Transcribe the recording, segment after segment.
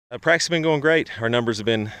Practice has been going great. Our numbers have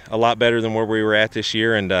been a lot better than where we were at this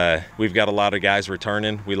year, and we've got a lot of guys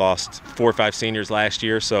returning. We lost 4 or 5 seniors last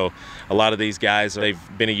year, so a lot of these guys, they've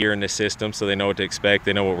been a year in this system, so they know what to expect.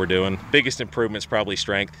 They know what we're doing. Biggest improvement is probably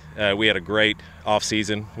strength. We had a great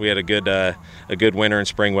off-season. We had a good winter and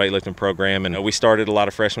spring weightlifting program, and we started a lot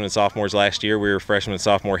of freshmen and sophomores last year. We were freshman and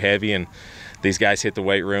sophomore heavy, and these guys hit the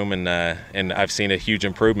weight room, and I've seen a huge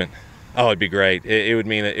improvement. Oh, it'd be great. It would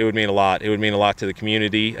mean a lot. It would mean a lot to the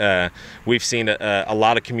community. We've seen a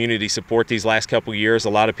lot of community support these last couple of years. A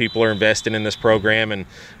lot of people are investing in this program, and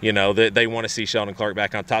they want to see Sheldon Clark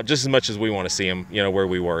back on top just as much as we want to see him, where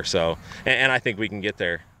we were. So, and I think we can get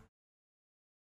there.